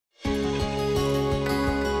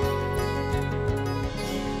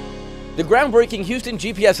The groundbreaking Houston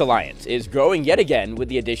GPS Alliance is growing yet again with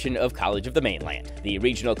the addition of College of the Mainland. The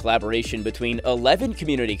regional collaboration between 11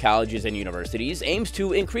 community colleges and universities aims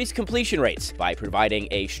to increase completion rates by providing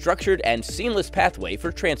a structured and seamless pathway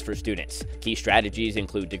for transfer students. Key strategies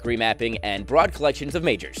include degree mapping and broad collections of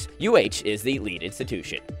majors. UH is the lead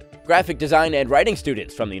institution. Graphic design and writing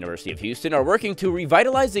students from the University of Houston are working to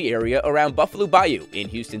revitalize the area around Buffalo Bayou in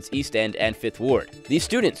Houston's East End and 5th Ward. These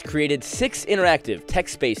students created 6 interactive,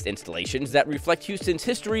 text-based installations that reflect Houston's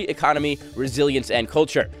history, economy, resilience, and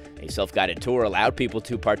culture. A self-guided tour allowed people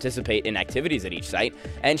to participate in activities at each site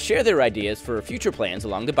and share their ideas for future plans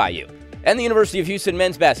along the bayou. And the University of Houston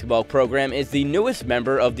men's basketball program is the newest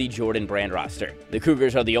member of the Jordan brand roster. The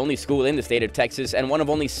Cougars are the only school in the state of Texas and one of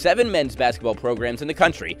only 7 men's basketball programs in the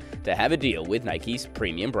country to have a deal with Nike's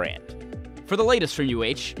premium brand. For the latest from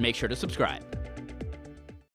UH, make sure to subscribe.